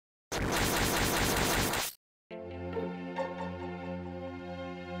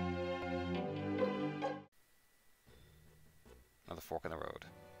the fork in the road.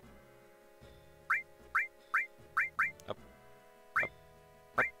 Up. Up.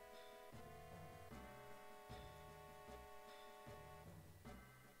 Up.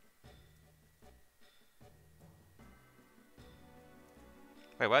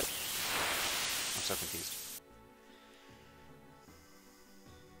 Wait, what? I'm so confused.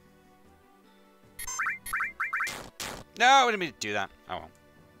 No, I didn't mean to do that. Oh well.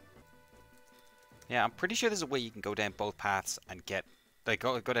 Yeah, I'm pretty sure there's a way you can go down both paths and get... Like,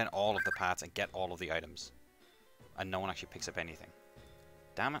 go down all of the paths and get all of the items. And no one actually picks up anything.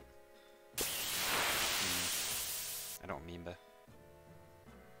 Damn it. I don't remember.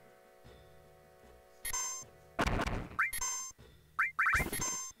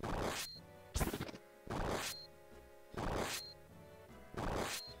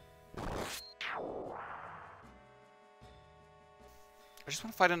 I just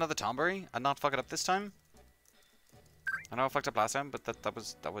want to fight another Tomberry and not fuck it up this time. I know I fucked up last time, but that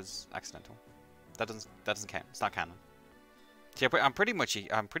was accidental. That doesn't count. It's not canon. See, I'm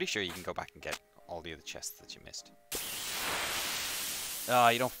pretty sure you can go back and get all the other chests that you missed.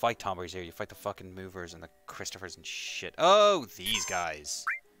 You don't fight Tomberries here. You fight the fucking movers and the Christophers and shit. Oh, these guys.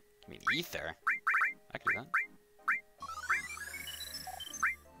 I mean, ether. I could do that.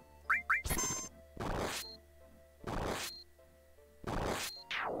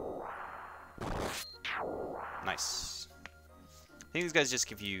 Nice. I think these guys just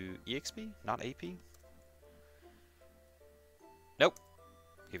give you EXP, not AP. Nope.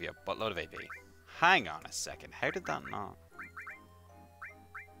 Give you a buttload of AP. Hang on a second. How did that not?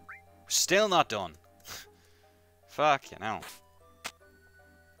 We're still not done. Fuck, you know.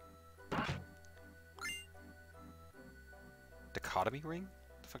 Dichotomy ring?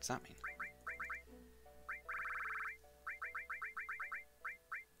 What the fuck does that mean?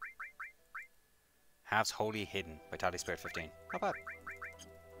 Halves Wholly Hidden. Vitality Spirit 15. Not bad.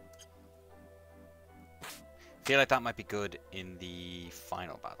 Feel like that might be good in the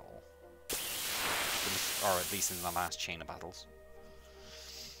final battle. Or at least in the last chain of battles.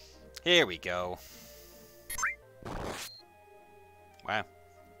 Here we go. Wow.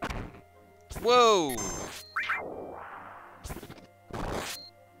 Whoa!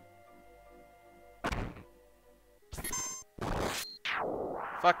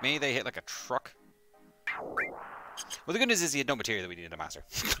 Fuck me, they hit like a truck. Well, the good news is he had no material that we needed to master.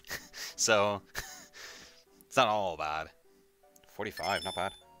 So, it's not all bad. 45, not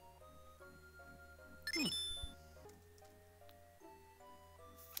bad.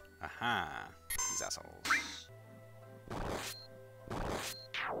 Aha. These assholes.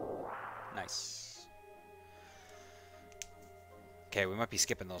 Nice. Okay, we might be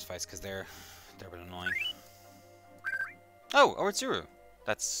skipping those fights because they're a bit annoying. Oh, Oritsuru.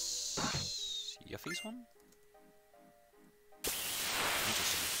 That's Yuffie's one?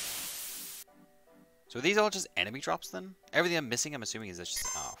 Interesting. So are these all just enemy drops then? Everything I'm missing, I'm assuming, is just...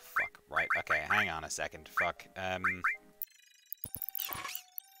 Oh, fuck. Right, okay, hang on a second. Fuck.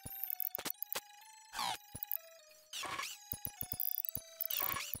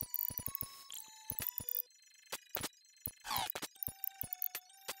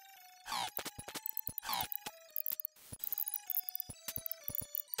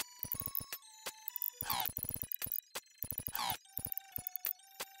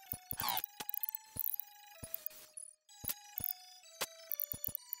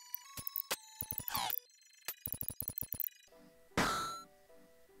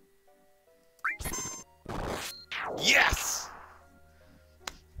 Yes!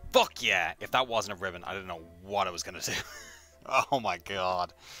 Fuck yeah! If that wasn't a ribbon, I didn't know what I was gonna do. Oh my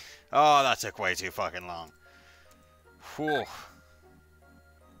god. Oh, that took way too fucking long. Whew.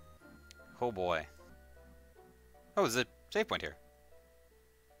 Oh boy. Oh, there's a save point here.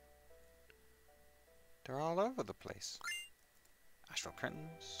 They're all over the place. Astral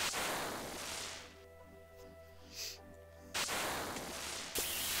curtains.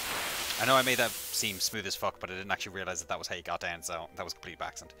 I know I made that seem smooth as fuck, but I didn't actually realize that that was how you got down, so that was a complete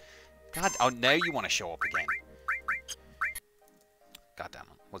accident. God, oh, now you want to show up again. God damn it.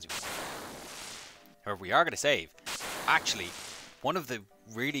 What's he doing? However, we are going to save. Actually, one of the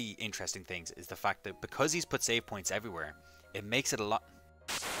really interesting things is the fact that because he's put save points everywhere, it makes it a lot...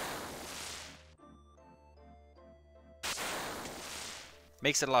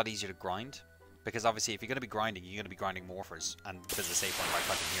 Makes it a lot easier to grind. Because obviously, if you're going to be grinding, you're going to be grinding morphers, and there's a save point right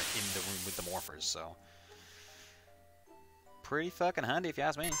fucking here in the room with the morphers, so... Pretty fucking handy, if you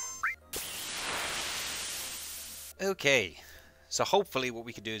ask me. Okay, so hopefully what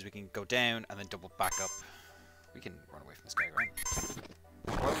we can do is we can go down and then double back up. We can run away from this guy, right?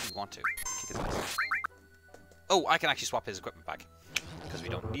 Why would we want to? Kick his ass. Oh, I can actually swap his equipment back. Because we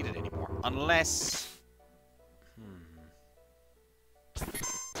don't need it anymore. Unless...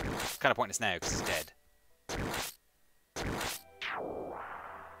 It's kind of pointless now because he's dead.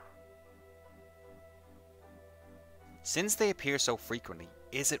 Since they appear so frequently,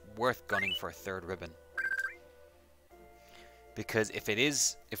 is it worth gunning for a third ribbon? Because if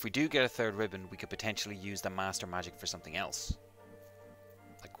we do get a third ribbon, we could potentially use the Master Magic for something else.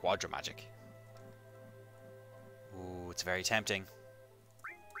 Like Quadra Magic. Ooh, it's very tempting.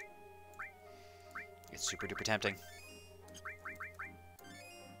 It's super duper tempting.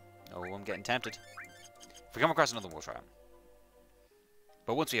 Oh, I'm getting tempted. If we come across another, we'll try it.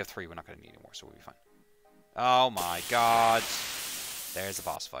 But once we have 3, we're not going to need any more, so we'll be fine. Oh my god. There's a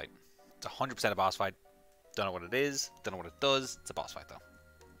boss fight. It's 100% a boss fight. Don't know what it is. Don't know what it does. It's a boss fight, though.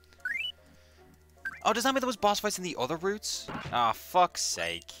 Oh, does that mean there was boss fights in the other routes? Ah, fuck's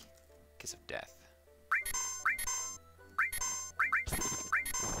sake. Kiss of death.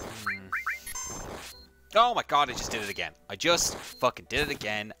 Oh my god, I just did it again. I just fucking did it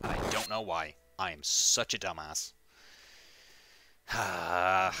again, and I don't know why. I am such a dumbass.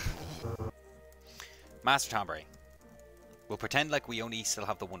 Master Tomberry. We'll pretend like we only still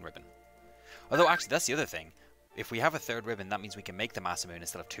have the 1 ribbon. Although, actually, that's the other thing. If we have a 3rd ribbon, that means we can make the Master Moon and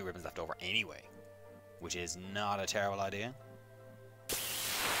still have 2 ribbons left over anyway. Which is not a terrible idea.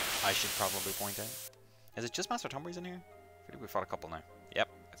 I should probably point out. Is it just Master Tomberry's in here? I think we fought a couple now. Yep,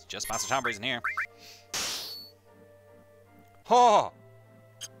 it's just Master Tomberry's in here. Oh!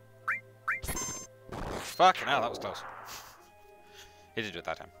 Fucking hell, that was close. He did do it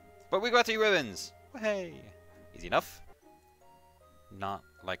that time. But we got 3 ribbons! Hey! Easy enough. Not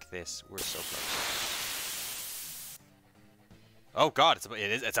like this. We're so close. Oh god,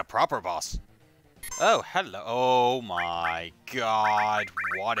 it's a proper boss. Oh, hello. Oh my god.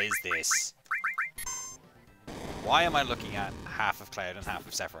 What is this? Why am I looking at half of Cloud and half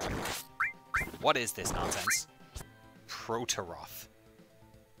of Sephiroth? What is this nonsense? Proteroth.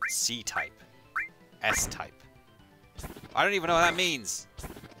 C-type. S-type. I don't even know what that means.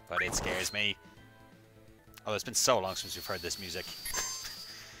 But it scares me. Oh, it's been so long since we've heard this music.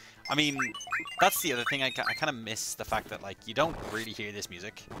 I mean, that's the other thing. I kind of miss the fact that, like, you don't really hear this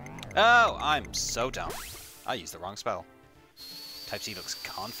music. Oh, I'm so dumb. I used the wrong spell. Type C looks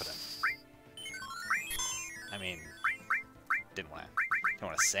confident. I mean, didn't want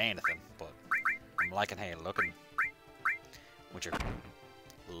to say anything, but I'm liking how you're looking with your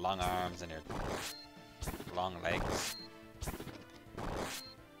long arms and your long legs.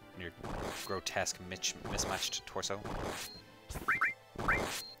 Your grotesque mismatched torso.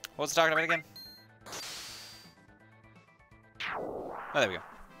 What was I talking about again? Oh, there we go.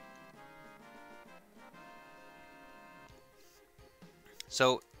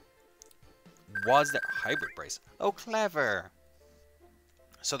 So, was there a hybrid brace? Oh, clever!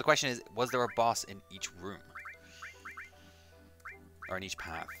 So the question is, was there a boss in each room? Or in each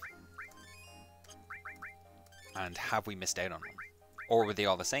path? And have we missed out on them? Or were they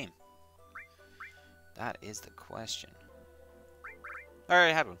all the same? That is the question.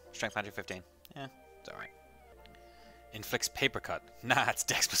 Alright, I had one. Strength Magic 15. Yeah, it's alright. Inflicts Paper Cut. Nah, it's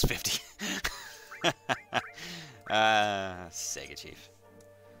Dex plus 50. SegaChief.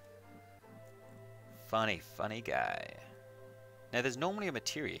 Funny, funny guy. Now, there's normally a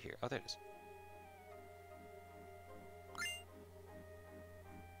materia here. Oh, there it is.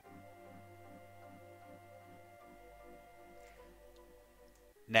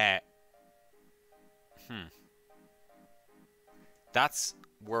 Nah. That's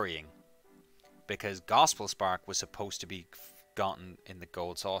worrying. Because Gospel Spark was supposed to be gotten in the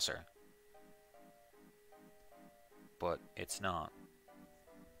gold saucer. But it's not.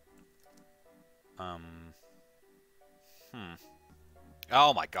 Oh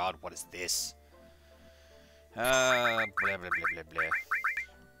my god, what is this? Blah, blah, blah, blah, blah.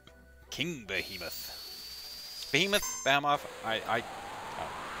 King Behemoth. Behemoth? Behemoth? I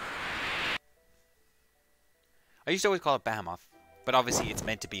used to always call it Behemoth. But obviously it's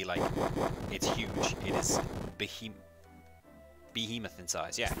meant to be like, it's huge. It is behemoth in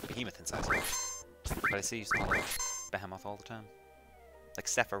size. Yeah, behemoth in size. But I see you call it Behemoth all the time. Like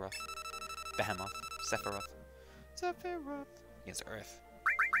Sephiroth. Behemoth. Sephiroth. Sephiroth. Against Earth.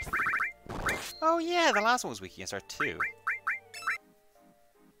 Oh yeah, the last one was weak against Earth too.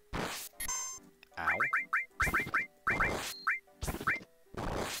 Ow.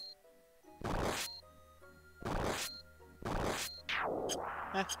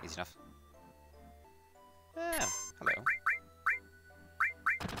 Easy enough. Yeah, hello.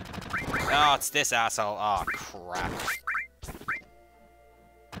 Oh, it's this asshole. Oh, crap.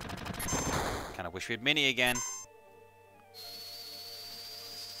 Kinda wish we had Mini again.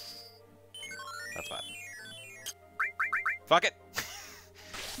 Fuck it!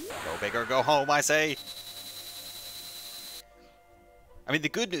 Go big or go home, I say! I mean, the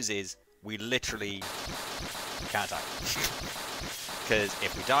good news is, we literally can't die. Because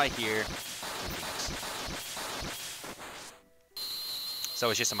if we die here, we Phoenix. So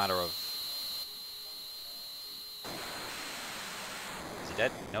it's just a matter of... Is he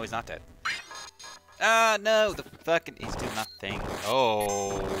dead? No, he's not dead. Ah, no! The fucking... He's doing that thing.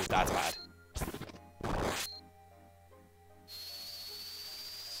 Oh, that's bad.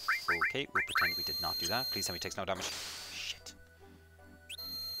 Okay, we'll pretend we did not do that. Please tell me he takes no damage. Shit.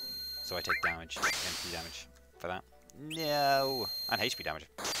 So I take damage, MP damage for that. No! And HP damage.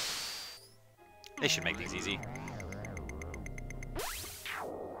 They should make these easy.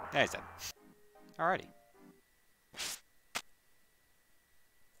 Yeah, he's dead. Alrighty.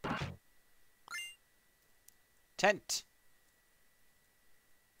 Tent!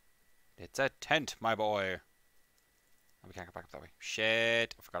 It's a tent, my boy! Oh, we can't go back up that way.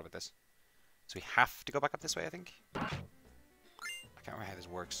 Shit! I forgot about this. So we have to go back up this way, I think? I can't remember how this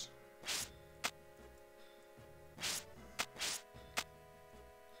works.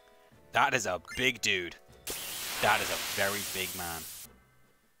 That is a big dude. That is a very big man.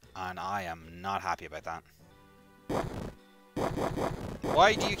 And I am not happy about that.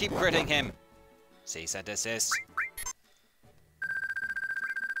 Why do you keep critting him? Cease and desist.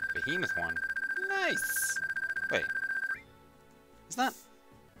 Behemoth one. Nice! Wait. Is that...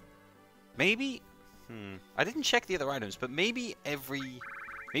 Maybe... I didn't check the other items, but maybe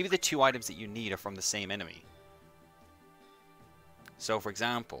maybe the 2 items that you need are from the same enemy. So, for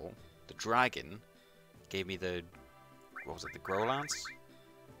example, the dragon gave me the... What was it? The Grow Lance?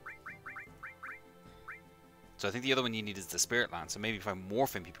 So I think the other one you need is the Spirit Lance. So maybe if I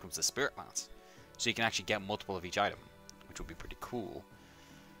morph him, he becomes the Spirit Lance. So you can actually get multiple of each item, which would be pretty cool.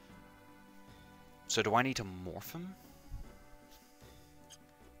 So do I need to morph him?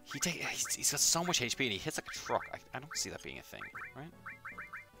 He's got so much HP and he hits like a truck. I don't see that being a thing, right?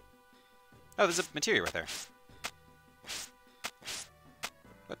 Oh, there's a materia right there.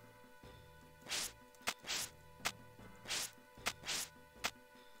 What?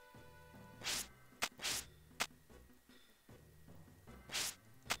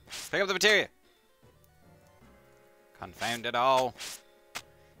 Pick up the materia! Confound it all.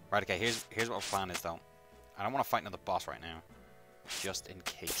 Right, okay, here's what our plan is though. I don't want to fight another boss right now. Just in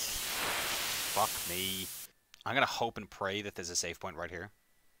case. Fuck me. I'm gonna hope and pray that there's a save point right here.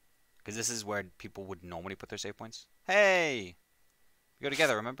 Because this is where people would normally put their save points. Hey! We go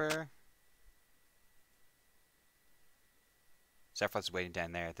together, remember? Sephiroth's waiting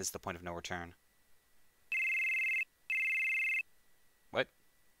down there. This is the point of no return. What?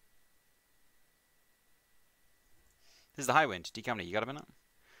 This is the high wind. Decamney, you got a minute?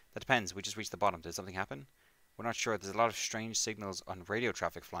 That depends. We just reached the bottom. Did something happen? We're not sure. There's a lot of strange signals on radio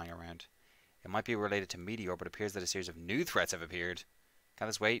traffic flying around. It might be related to Meteor, but it appears that a series of new threats have appeared. Can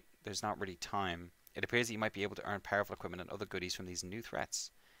this wait? There's not really time. It appears that you might be able to earn powerful equipment and other goodies from these new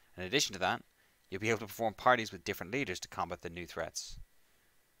threats. In addition to that, you'll be able to perform parties with different leaders to combat the new threats.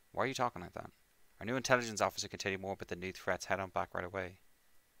 Why are you talking like that? Our new intelligence officer can tell you more about the new threats. Head on back right away.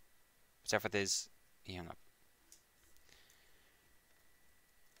 Sephiroth is... He hung up.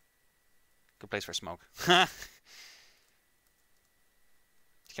 Good place for a smoke. You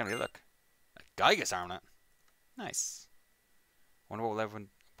can't really look. A Gygas armlet. Nice. Wonder what everyone.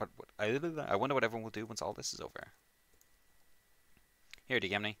 I wonder what everyone will do once all this is over. Here,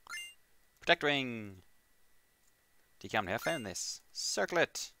 Decamney. Protect ring. Decamney, I found this. Circle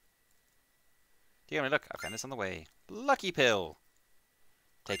it. Decamney, look, I found this on the way. Lucky pill.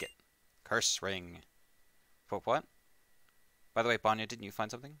 Take it. Curse ring. For what? By the way, Banya, didn't you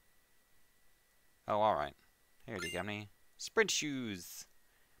find something? Oh, alright. Here, Decamney. Sprint shoes.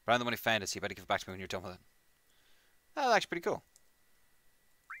 But I'm the one who found it, so you better give it back to me when you're done with it. Oh, that's actually pretty cool.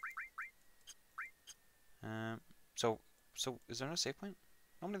 So is there no save point?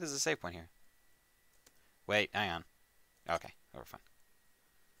 Normally there's a save point here. Wait, hang on. Okay, we're fine.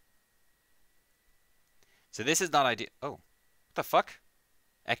 So this is not ideal. Oh, what the fuck?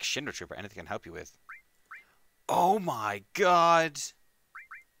 Ex-Shinra Trooper, anything can help you with. Oh my god!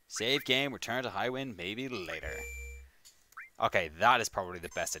 Save game, return to Highwind, maybe later. Okay, that is probably the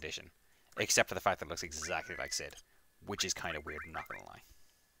best addition. Except for the fact that it looks exactly like Sid. Which is kind of weird, I'm not gonna lie.